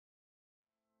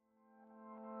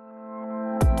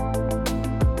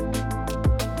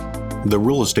The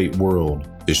real estate world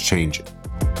is changing.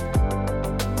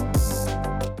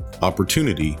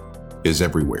 Opportunity is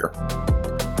everywhere.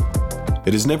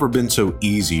 It has never been so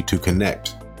easy to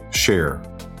connect, share,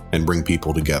 and bring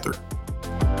people together.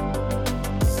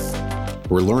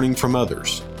 We're learning from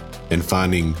others and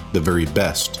finding the very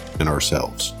best in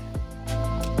ourselves.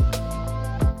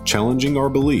 Challenging our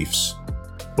beliefs,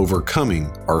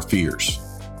 overcoming our fears,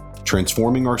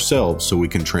 transforming ourselves so we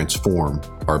can transform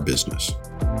our business.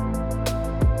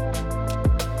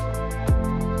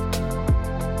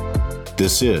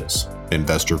 This is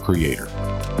Investor Creator.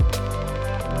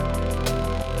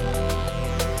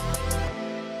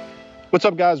 What's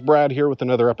up, guys? Brad here with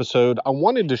another episode. I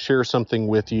wanted to share something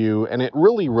with you, and it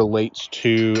really relates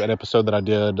to an episode that I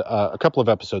did a couple of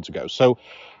episodes ago. So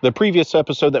the previous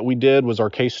episode that we did was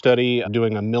our case study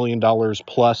doing $1 million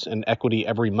plus in equity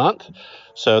every month.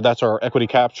 So that's our equity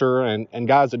capture. And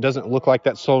guys, it doesn't look like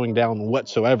that's slowing down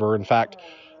whatsoever. In fact,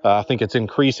 I think it's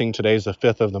increasing. Today's the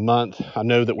 5th of the month. I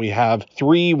know that we have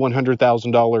 3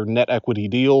 $100,000 net equity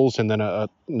deals and then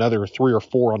another 3 or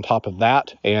 4 on top of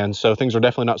that. And so things are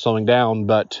definitely not slowing down.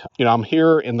 But, I'm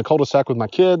here in the cul-de-sac with my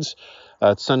kids.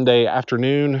 It's Sunday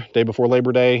afternoon, day before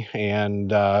Labor Day,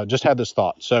 and just had this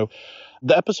thought. So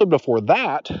the episode before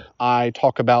that, I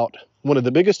talk about one of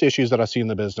the biggest issues that I see in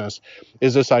the business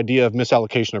is this idea of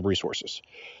misallocation of resources.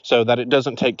 So that it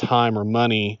doesn't take time or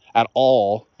money at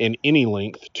all in any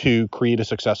length to create a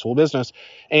successful business.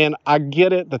 And I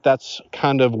get it that that's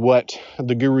kind of what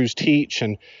the gurus teach.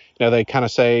 And they kind of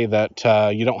say that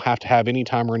you don't have to have any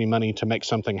time or any money to make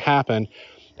something happen.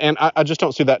 And I just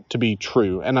don't see that to be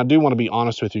true. And I do want to be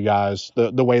honest with you guys,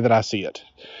 the way that I see it.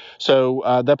 So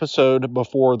the episode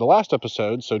before the last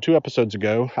episode, so 2 episodes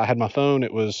ago, I had my phone.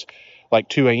 It was like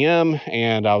 2 a.m.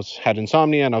 and I had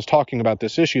insomnia, and I was talking about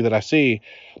this issue that I see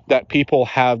that people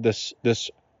have this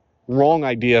wrong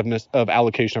idea of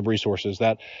allocation of resources,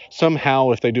 that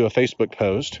somehow if they do a Facebook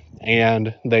post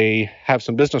and they have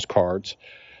some business cards,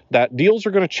 that deals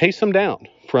are going to chase them down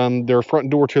from their front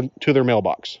door to their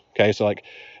mailbox. Okay. So like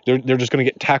they're just going to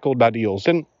get tackled by deals.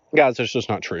 And guys, that's just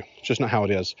not true. It's just not how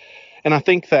it is. And I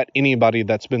think that anybody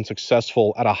that's been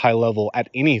successful at a high level at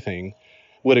anything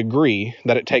would agree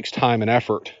that it takes time and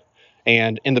effort,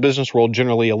 and in the business world,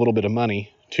 generally a little bit of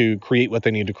money to create what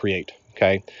they need to create.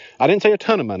 Okay. I didn't say a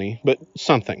ton of money, but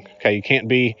something. Okay. You can't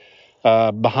be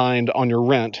behind on your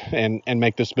rent and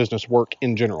make this business work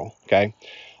in general. Okay.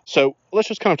 So let's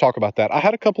just kind of talk about that. I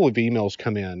had a couple of emails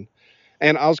come in,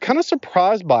 and I was kind of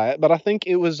surprised by it, but I think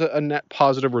it was a net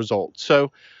positive result.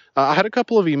 So I had a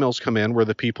couple of emails come in where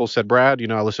the people said, Brad,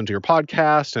 I listened to your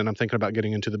podcast and I'm thinking about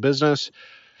getting into the business.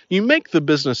 You make the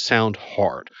business sound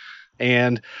hard.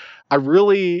 And I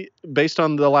really, based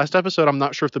on the last episode, I'm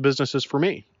not sure if the business is for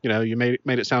me. You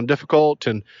made it sound difficult,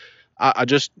 and I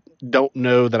just don't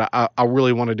know that I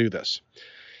really want to do this.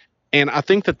 And I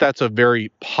think that that's a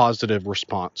very positive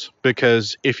response,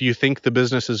 because if you think the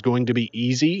business is going to be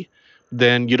easy,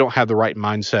 then you don't have the right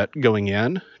mindset going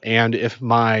in. And if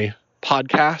my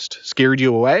podcast scared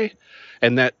you away,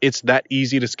 and that it's that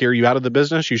easy to scare you out of the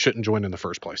business, you shouldn't join in the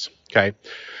first place. Okay.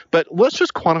 But let's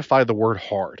just quantify the word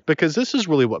hard, because this is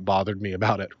really what bothered me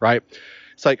about it, right?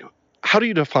 It's like, how do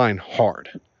you define hard?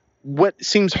 What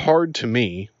seems hard to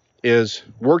me is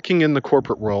working in the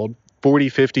corporate world 40,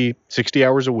 50, 60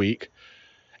 hours a week.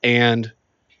 And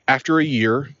after a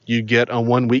year, you get a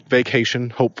 1-week vacation,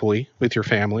 hopefully with your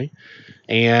family.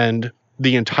 And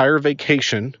the entire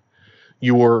vacation,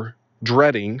 you're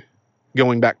dreading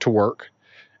going back to work.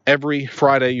 Every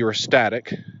Friday, you're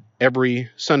ecstatic. Every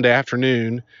Sunday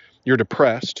afternoon, you're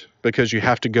depressed because you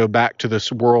have to go back to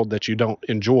this world that you don't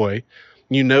enjoy.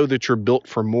 You know that you're built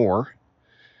for more.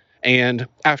 And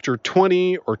after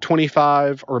 20 or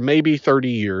 25 or maybe 30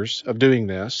 years of doing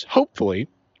this, hopefully,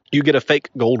 you get a fake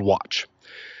gold watch.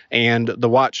 And the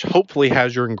watch hopefully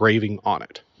has your engraving on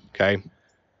it. Okay.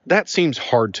 That seems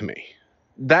hard to me.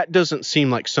 That doesn't seem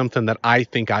like something that I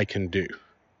think I can do.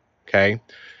 Okay.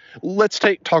 Let's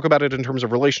talk about it in terms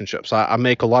of relationships. I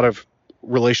make a lot of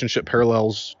relationship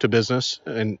parallels to business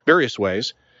in various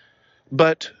ways,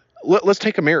 but let's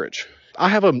take a marriage. I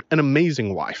have an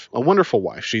amazing wife, a wonderful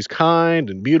wife. She's kind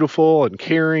and beautiful and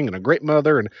caring and a great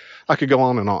mother, and I could go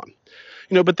on and on.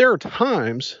 But there are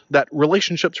times that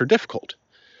relationships are difficult.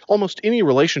 Almost any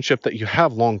relationship that you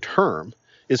have long-term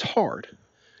is hard.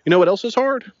 You know what else is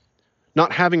hard?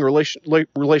 Not having a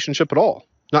relationship at all.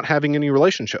 Not having any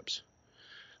relationships.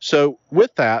 So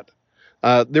with that,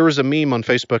 there was a meme on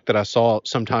Facebook that I saw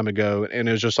some time ago, and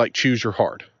it was just like, choose your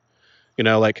hard.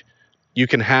 Like you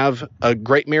can have a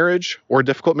great marriage or a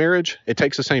difficult marriage. It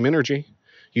takes the same energy.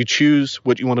 You choose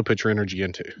what you want to put your energy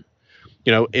into.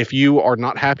 If you are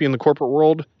not happy in the corporate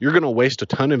world, you're going to waste a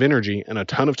ton of energy and a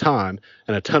ton of time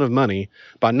and a ton of money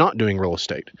by not doing real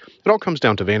estate. It all comes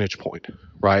down to vantage point,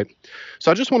 right?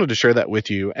 So I just wanted to share that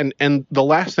with you. And the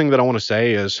last thing that I want to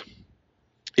say is,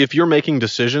 if you're making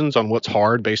decisions on what's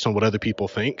hard based on what other people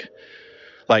think,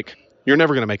 like, you're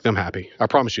never going to make them happy. I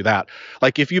promise you that.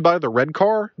 Like, if you buy the red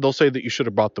car, they'll say that you should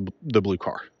have bought the blue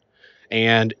car.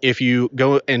 And if you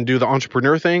go and do the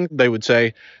entrepreneur thing, they would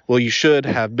say, well, you should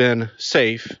have been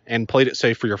safe and played it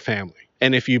safe for your family.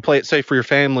 And if you play it safe for your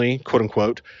family, quote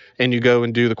unquote, and you go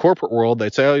and do the corporate world,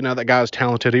 they'd say, oh, that guy's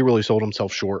talented. He really sold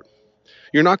himself short.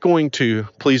 You're not going to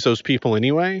please those people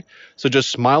anyway. So just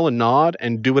smile and nod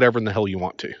and do whatever in the hell you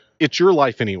want to. It's your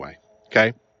life anyway.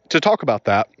 Okay. To talk about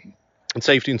that and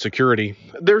safety and security,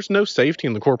 there's no safety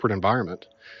in the corporate environment.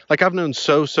 Like, I've known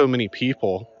so many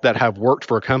people that have worked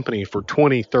for a company for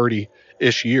 20,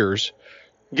 30-ish years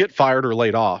get fired or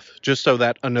laid off just so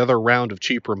that another round of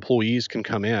cheaper employees can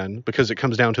come in, because it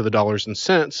comes down to the dollars and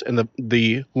cents and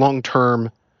the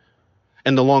long-term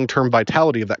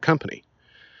vitality of that company.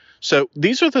 So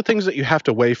these are the things that you have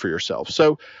to weigh for yourself.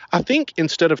 So I think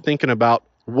instead of thinking about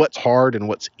what's hard and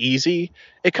what's easy,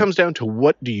 it comes down to,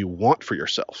 what do you want for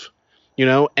yourself?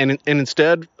 And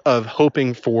instead of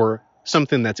hoping for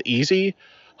something that's easy,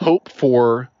 hope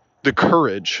for the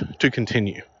courage to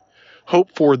continue. Hope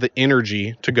for the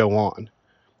energy to go on,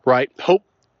 right? Hope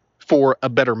for a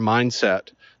better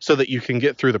mindset so that you can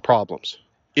get through the problems.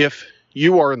 If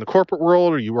you are in the corporate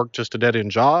world, or you work just a dead-end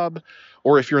job,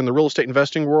 or if you're in the real estate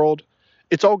investing world,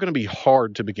 it's all going to be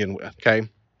hard to begin with, okay?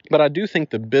 But I do think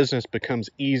the business becomes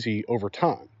easy over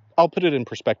time. I'll put it in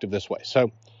perspective this way.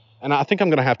 And I think I'm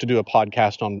going to have to do a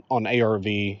podcast on ARV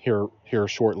here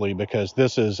shortly, because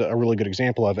this is a really good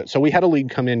example of it. So we had a lead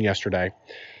come in yesterday,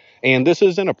 and this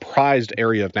is in a prized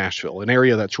area of Nashville, an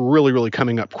area that's really, really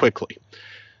coming up quickly.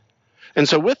 And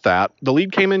so with that, the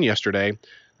lead came in yesterday.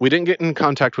 We didn't get in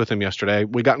contact with them yesterday.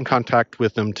 We got in contact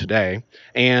with them today,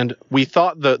 and we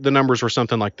thought the numbers were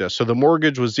something like this. So the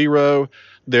mortgage was 0.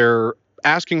 Their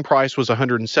asking price was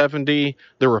 170.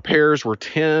 The repairs were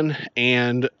 10.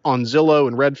 And on Zillow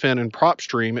and Redfin and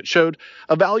PropStream, it showed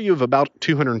a value of about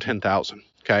 $210,000.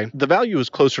 Okay. The value is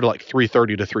closer to like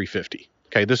 330 to 350.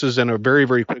 Okay. This is in a very,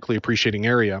 very quickly appreciating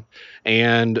area.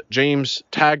 And James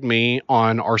tagged me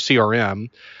on our CRM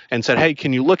and said, hey,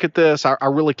 can you look at this? I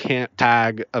really can't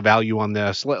tag a value on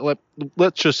this.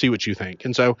 Let's just see what you think.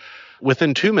 And so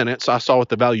within 2 minutes, I saw what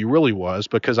the value really was,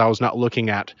 because I was not looking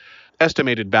at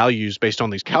estimated values based on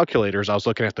these calculators. I was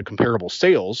looking at the comparable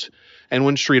sales, and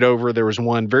one street over, there was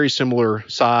one very similar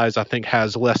size, I think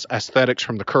has less aesthetics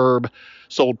from the curb,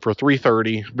 sold for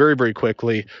 $330 very, very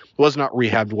quickly, was not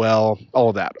rehabbed well, all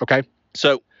of that. Okay.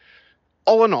 So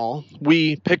all in all,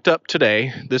 we picked up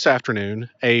this afternoon,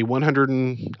 a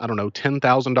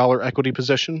 $10,000 equity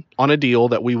position on a deal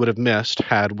that we would have missed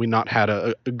had we not had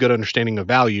a good understanding of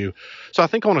value. So I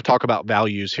think I want to talk about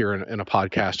values here in a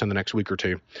podcast in the next week or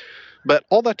two. But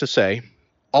all that to say,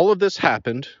 all of this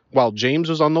happened while James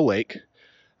was on the lake.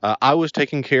 I was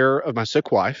taking care of my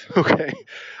sick wife, okay?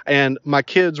 And my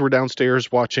kids were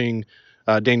downstairs watching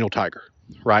Daniel Tiger,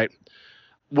 right?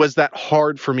 Was that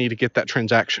hard for me to get that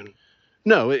transaction?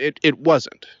 No, it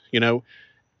wasn't.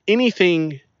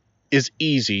 Anything is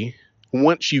easy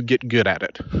once you get good at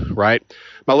it, right?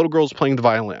 My little girl's playing the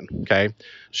violin, okay?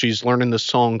 She's learning this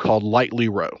song called Lightly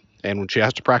Row, and when she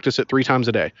has to practice it 3 times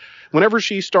a day. Whenever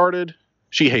she started,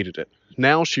 she hated it.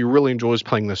 Now she really enjoys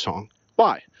playing this song.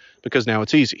 Why? Because now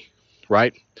it's easy,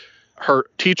 right? Her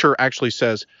teacher actually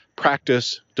says,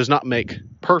 practice does not make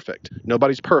perfect.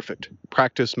 Nobody's perfect.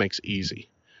 Practice makes easy.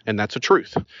 And that's a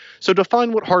truth. So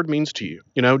define what hard means to you.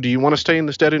 Do you want to stay in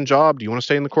this dead-end job? Do you want to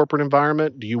stay in the corporate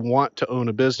environment? Do you want to own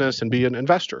a business and be an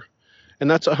investor? And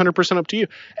that's 100% up to you.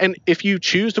 And if you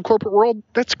choose the corporate world,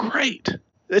 that's great.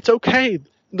 It's okay.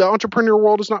 The entrepreneur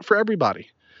world is not for everybody.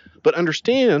 But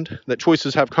understand that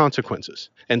choices have consequences.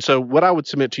 And so what I would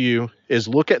submit to you is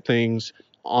look at things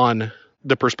on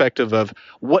the perspective of,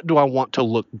 what do I want to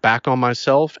look back on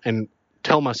myself and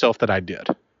tell myself that I did,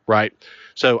 right?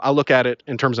 So I look at it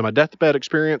in terms of my deathbed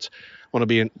experience. I want to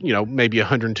be, maybe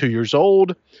 102 years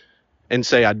old and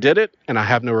say I did it and I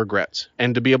have no regrets.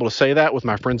 And to be able to say that with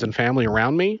my friends and family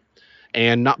around me,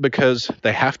 and not because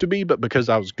they have to be, but because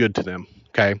I was good to them.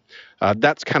 Okay.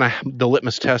 That's kind of the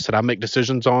litmus test that I make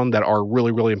decisions on that are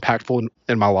really, really impactful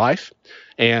in my life.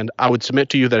 And I would submit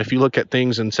to you that if you look at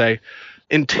things and say,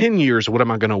 in 10 years, what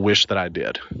am I going to wish that I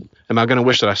did? Am I going to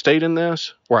wish that I stayed in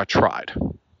this or I tried?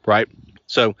 Right.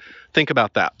 So think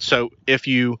about that. So if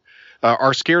you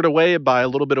are scared away by a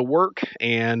little bit of work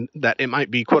and that it might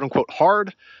be quote unquote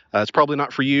hard. It's probably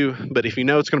not for you, but if you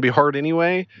know it's going to be hard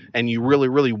anyway, and you really,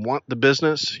 really want the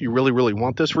business, you really, really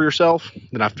want this for yourself,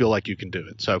 then I feel like you can do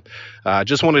it. So I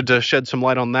just wanted to shed some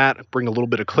light on that, bring a little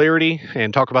bit of clarity,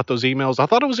 and talk about those emails. I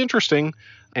thought it was interesting,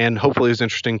 and hopefully it was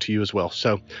interesting to you as well.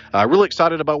 So really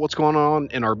excited about what's going on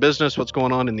in our business, what's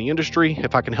going on in the industry.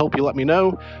 If I can help you, let me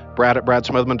know. Brad at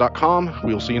bradsmotherman.com.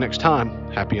 We will see you next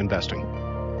time. Happy investing.